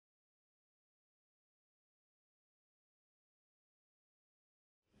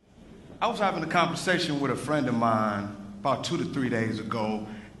I was having a conversation with a friend of mine about 2 to 3 days ago,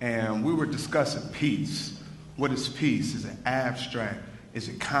 and we were discussing peace. What is peace? Is it abstract? Is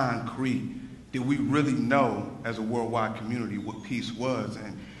it concrete? Did we really know as a worldwide community what peace was?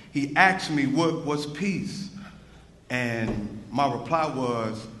 And he asked me, what was peace? And my reply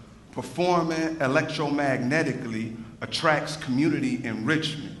was, performing electromagnetically attracts community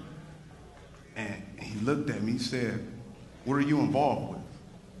enrichment. And he looked at me and said, what are you involved with?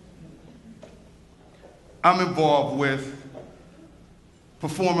 I'm involved with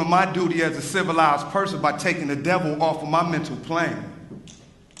performing my duty as a civilized person by taking the devil off of my mental plane.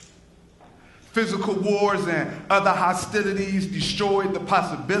 Physical wars and other hostilities destroyed the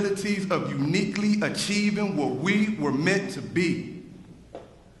possibilities of uniquely achieving what we were meant to be.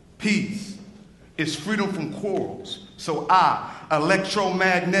 Peace is freedom from quarrels, so I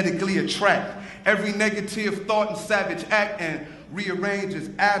electromagnetically attract every negative thought and savage act and rearrange its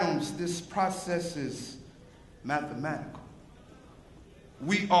atoms. This process is mathematical.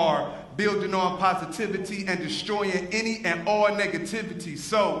 We are building on positivity and destroying any and all negativity.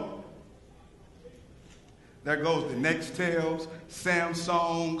 So there goes the Nextels,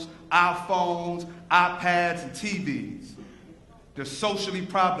 Samsungs, iPhones, iPads, and TVs. They're socially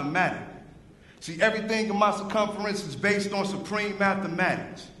problematic. See, everything in my circumference is based on supreme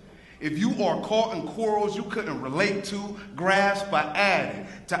mathematics. If you are caught in quarrels you couldn't relate to, grasp, by adding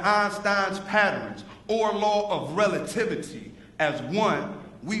to Einstein's patterns or law of relativity, as one,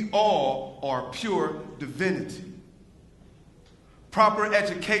 we all are pure divinity. Proper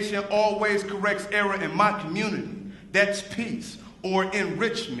education always corrects error in my community. That's peace or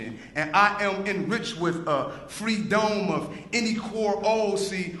enrichment. And I am enriched with a free dome of any core old.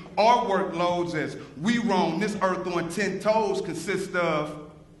 See, our workloads as we roam this earth on 10 toes consist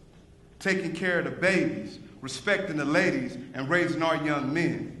of taking care of the babies, respecting the ladies, and raising our young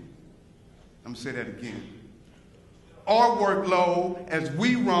men. I'm going to say that again. Our workload as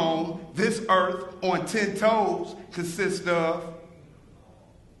we roam this earth on 10 toes consists of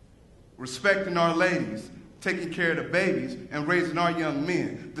respecting our ladies, taking care of the babies, and raising our young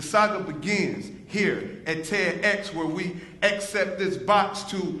men. The saga begins here at TEDx, where we accept this box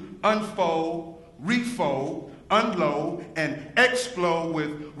to unfold, refold, unload, and explode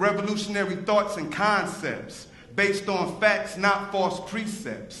with revolutionary thoughts and concepts based on facts, not false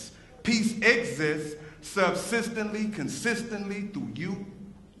precepts. Peace exists subsistently, consistently through you,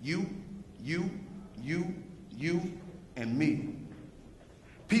 and me.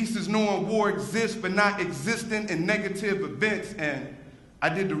 Peace is knowing war exists, but not existing in negative events. And I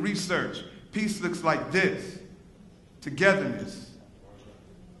did the research. Peace looks like this: togetherness.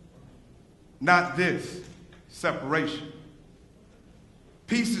 Not this: separation.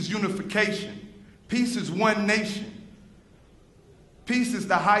 Peace is unification. Peace is one nation. Peace is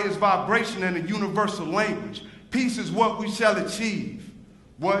the highest vibration in a universal language. Peace is what we shall achieve.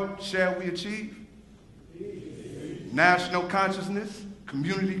 What shall we achieve? Peace. National consciousness,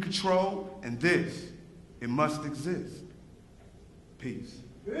 community control, and this, it must exist. Peace.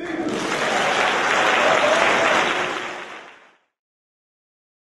 Peace.